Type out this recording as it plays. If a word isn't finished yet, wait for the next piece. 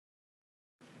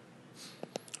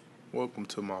Welcome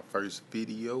to my first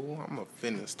video. I'm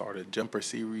finna start a jumper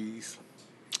series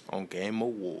on Game of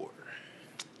War.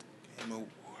 Game of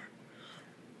War.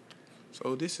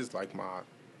 So this is like my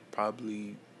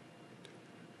probably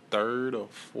third or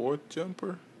fourth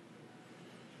jumper.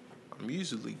 I'm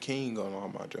usually king on all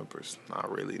my jumpers.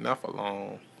 Not really, not for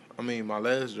long. I mean, my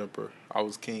last jumper, I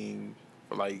was king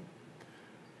for like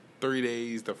 3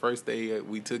 days. The first day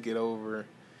we took it over,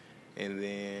 and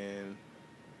then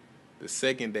the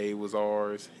second day was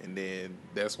ours, and then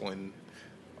that's when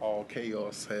all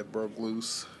chaos had broke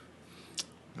loose.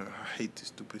 I hate this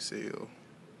stupid sale.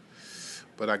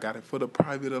 But I got it for the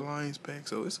private alliance pack,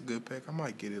 so it's a good pack. I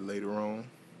might get it later on.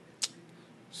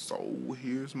 So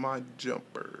here's my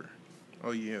jumper. Oh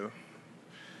yeah.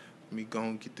 Let me go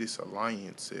and get this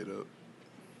alliance set up.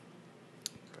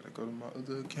 Gotta go to my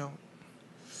other account.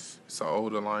 It's an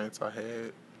old alliance I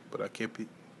had, but I kept it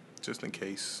just in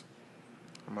case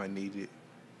I might need it.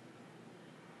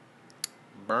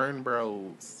 Burn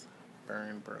Bros.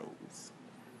 Burn Bros.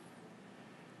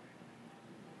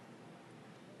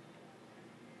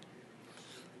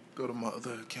 Go to my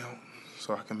other account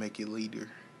so I can make it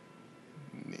leader.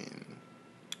 And then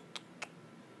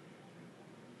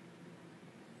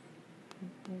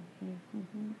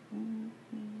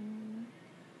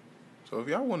so if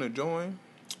y'all want to join,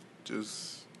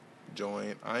 just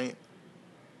join.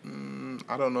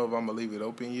 I don't know if I'm gonna leave it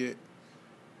open yet,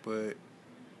 but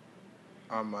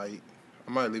I might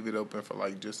leave it open for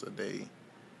like just a day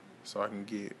so I can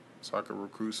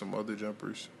recruit some other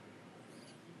jumpers.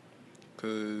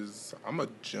 Cause I'm a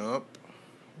jump.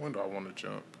 When do I want to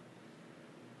jump?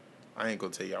 I ain't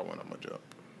gonna tell y'all when I'm gonna jump.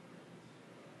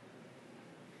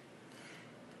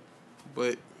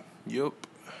 But yup,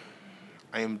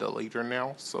 I am the leader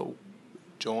now. So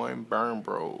join Burn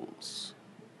Bros,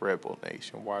 Rebel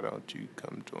Nation. Why don't you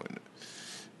come join it?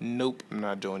 Nope, I'm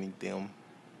not joining them.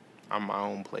 I'm my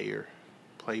own player.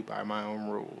 Play by my own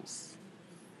rules.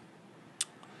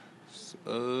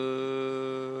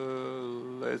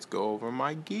 Let's go over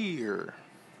my gear.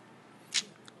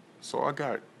 So I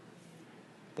got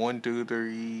 1, 2,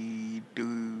 3,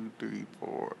 2, 3,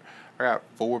 4. I got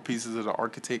 4 pieces of the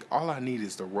architect. All I need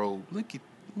is the robe. Look at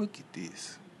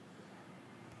this.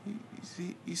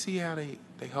 You see how they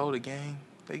hold a game?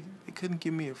 They couldn't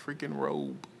give me a freaking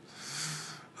robe.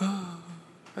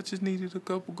 I just needed a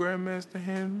couple Grandmaster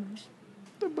hammers.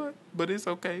 But it's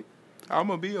okay.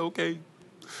 I'ma be okay.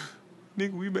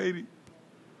 Nigga, we made it.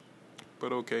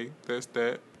 But okay, that's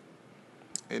that.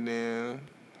 And then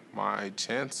my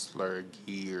Chancellor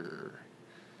gear.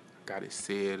 Got it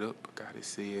set up.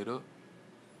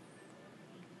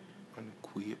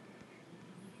 Unequip.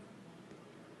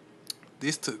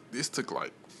 This took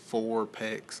like 4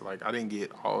 packs. Like I didn't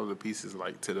get all of the pieces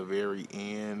like to the very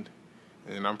end.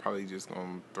 And I'm probably just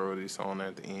gonna throw this on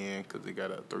at the end because it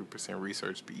got a 3%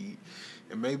 research speed,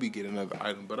 and maybe get another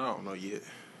item, but I don't know yet.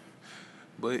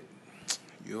 But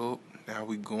yup, now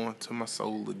we going to my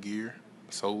solar gear.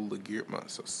 Somebody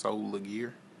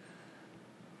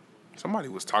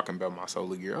was talking about my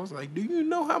solar gear. I was like, do you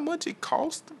know how much it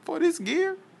cost for this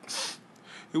gear?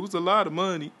 It was a lot of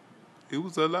money. It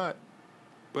was a lot.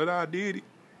 But I did it.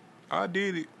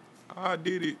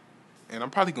 And I'm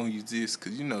probably going to use this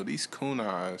because, these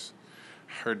kunais,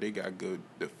 heard they got good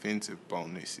defensive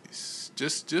bonuses.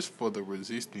 Just for the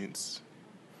resistance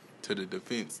to the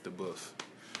defense, the buff.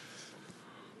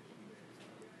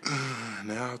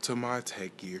 Now to my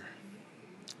attack gear.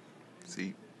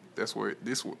 See, that's where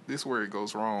where it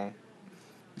goes wrong.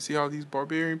 You see all these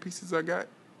barbarian pieces I got?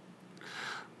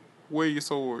 Wear your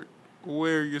sword.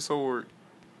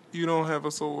 You don't have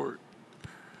a sword.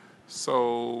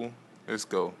 So let's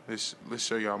go. Let's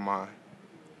show y'all my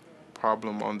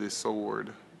problem on this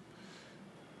sword.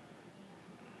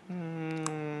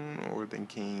 Northern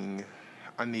King.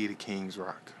 I need a King's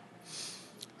Rock.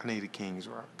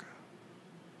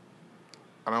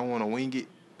 I don't want to wing it,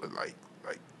 but I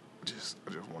just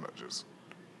want to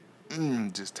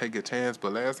just take a chance.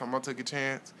 But last time I took a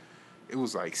chance, it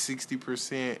was like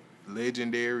 60%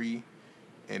 legendary,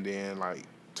 and then like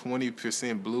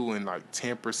 20% blue and like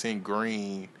 10%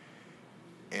 green,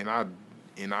 and I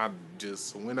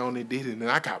just went on and did it, and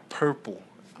I got purple.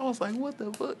 I was like, what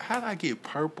the fuck? How did I get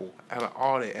purple out of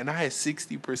all that? And I had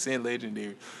 60%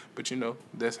 legendary. But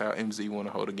that's how MZ want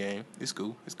to hold a game. It's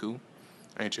cool.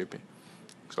 I ain't tripping.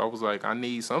 So I was like, I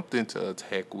need something to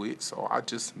attack with. So I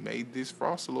just made this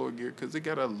Frost Lord gear because it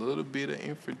got a little bit of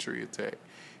infantry attack.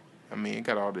 I mean, it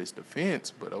got all this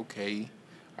defense, but okay.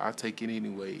 I'll take it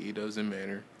anyway. It doesn't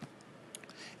matter.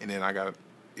 And then I got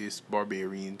this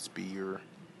Barbarian Spear.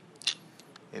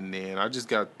 And then I just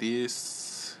got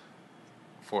this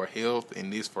for health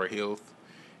and this for health.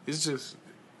 It's just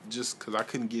because I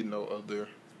couldn't get no other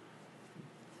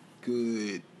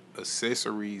good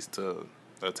accessories to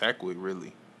attack with,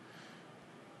 really.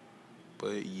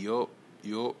 But yup.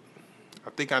 I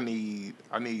think I need.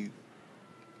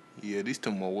 Yeah, these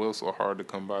two more wells are hard to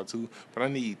come by too. But I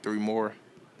need 3 more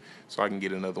so I can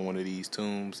get another one of these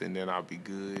tombs, and then I'll be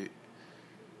good.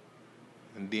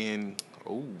 And then,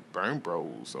 oh, Burn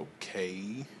Bros.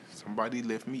 Okay, somebody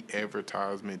left me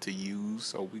advertisement to use,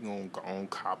 so we gonna go on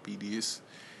copy this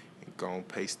and go and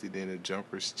paste it in the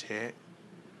Jumpers chat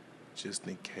just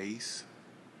in case.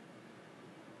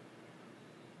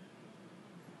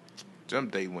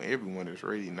 Jump day when everyone is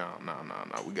ready. Nah.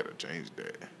 We gotta change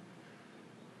that.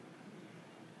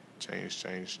 Change.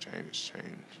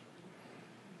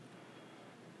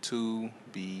 To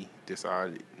be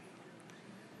decided.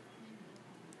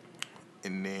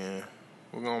 And then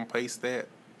we're gonna paste that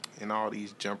in all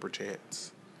these jumper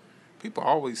chats. People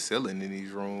always selling in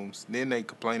these rooms. Then they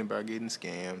complain about getting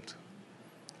scammed.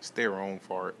 It's their own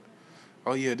fault.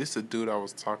 Oh yeah, this is a dude I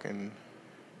was talking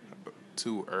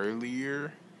to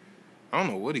earlier. I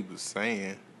don't know what he was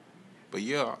saying. But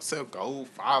yeah, I sell gold,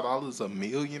 $5 a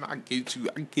million. I get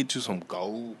you some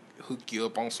gold, hook you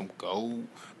up on some gold.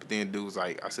 But then dude was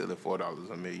like, I sell it $4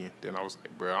 a million. Then I was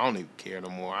like, bro, I don't even care no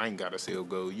more. I ain't gotta sell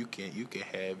gold. You can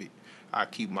have it. I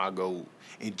keep my gold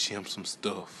and gem some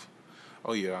stuff.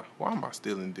 Oh yeah, why am I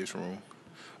still in this room?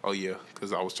 Oh yeah,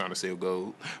 cause I was trying to sell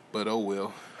gold. But oh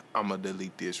well, I'ma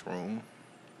delete this room.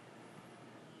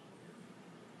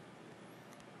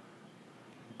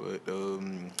 But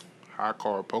high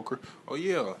card poker. Oh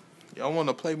yeah. Y'all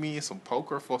wanna play me in some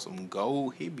poker for some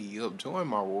gold? Hit me up. Join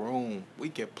my room. We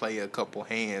can play a couple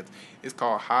hands. It's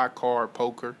called high card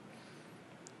poker.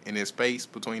 And there's space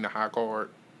between the high card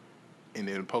and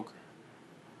then the poker.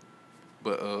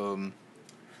 But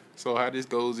so how this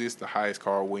goes is the highest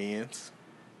card wins.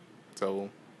 So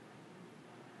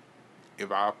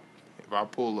if I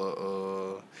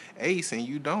pull a ace and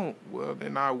you don't, well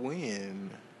then I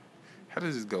win. How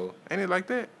does this go? Ain't it like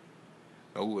that?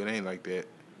 No, it ain't like that.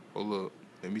 Hold up.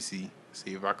 Let me see.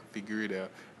 See if I can figure it out.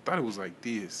 I thought it was like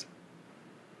this.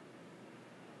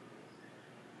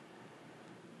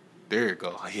 There it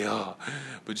go. Yeah.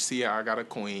 But you see how I got a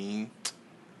queen.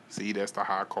 See, that's the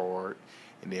high card.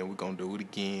 And then we're going to do it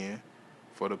again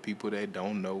for the people that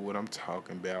don't know what I'm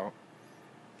talking about.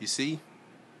 You see?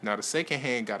 Now the second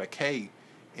hand got a K.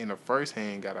 And the first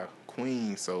hand got a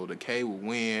queen. So the K will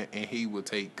win and he will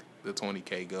take the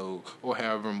 20K gold or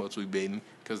however much we betting,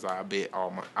 because I bet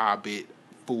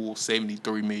full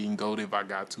 73 million gold if I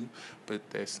got to, but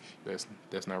that's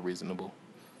not reasonable.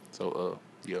 So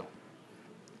yeah.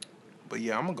 But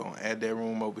yeah, I'm gonna add that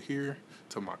room over here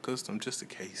to my custom just in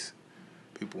case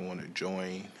people want to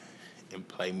join and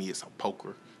play me at some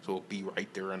poker. So it'll be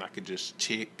right there and I could just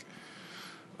check.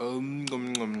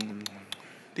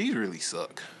 These really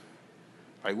suck.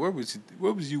 Like, where was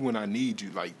you when I need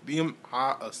you? Like, them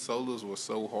high solos were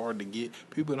so hard to get.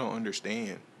 People don't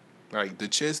understand. Like, the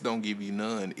chest don't give you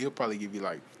none. It'll probably give you,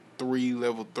 like, 3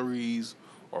 level 3s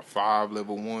or 5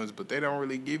 level 1s, but they don't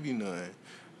really give you none.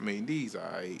 I mean, these,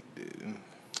 ain't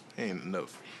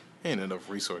enough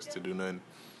resource to do nothing.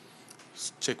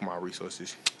 Let's check my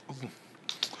resources.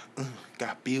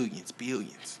 Got billions.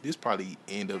 This probably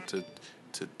end up to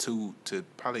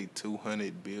probably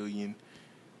 200 billion.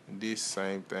 This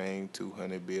same thing,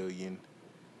 200 billion.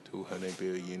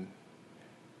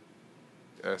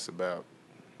 That's about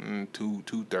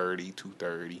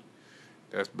 230.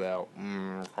 That's about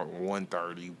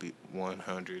 130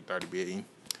 billion.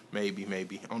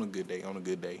 Maybe on a good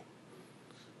day.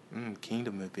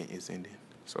 Kingdom event is ending.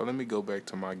 So let me go back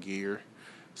to my gear.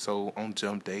 So on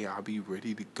jump day, I'll be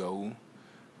ready to go.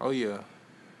 Oh yeah,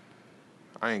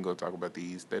 I ain't gonna talk about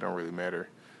these. They don't really matter,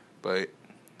 but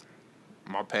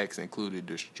my packs included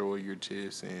Destroyer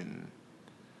chest and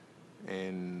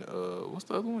what's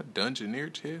the other one?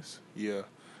 Dungeoneer chest? Yeah.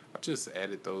 I just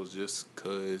added those just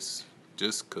cause.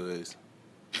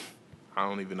 I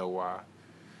don't even know why.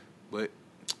 But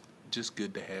just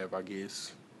good to have, I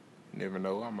guess. Never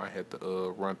know. I might have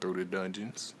to run through the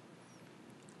dungeons.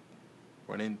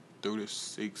 Running through the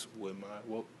 6 with my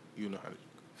you know how to.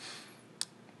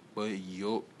 But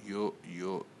yup.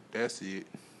 That's it.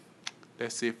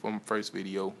 That's it from first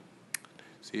video.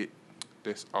 That's it.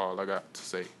 That's all I got to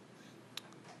say.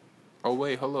 Oh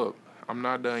wait, hold up. I'm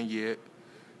not done yet.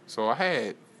 So I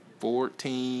had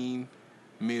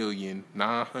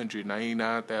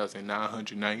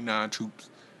 14,999,999 troops,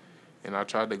 and I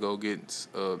tried to go get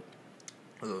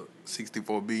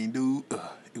 64 billion dude.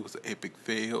 It was an epic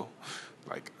fail.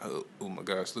 Like, oh my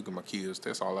gosh, look at my kills.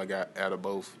 That's all I got out of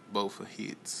both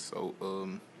hits.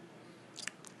 So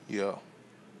yeah,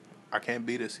 I can't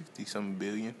beat a 60-something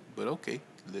billion, but okay,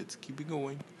 let's keep it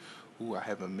going. Ooh, I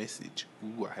have a message.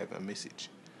 Ooh, I have a message.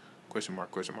 Question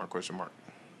mark, question mark, question mark.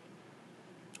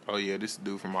 Oh yeah, this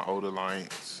dude from my old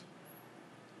alliance.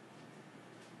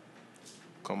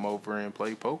 Come over and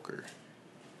play poker.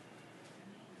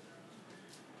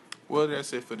 Well,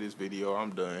 that's it for this video.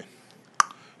 I'm done.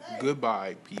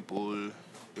 Goodbye, people.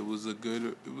 It was a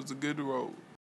good road.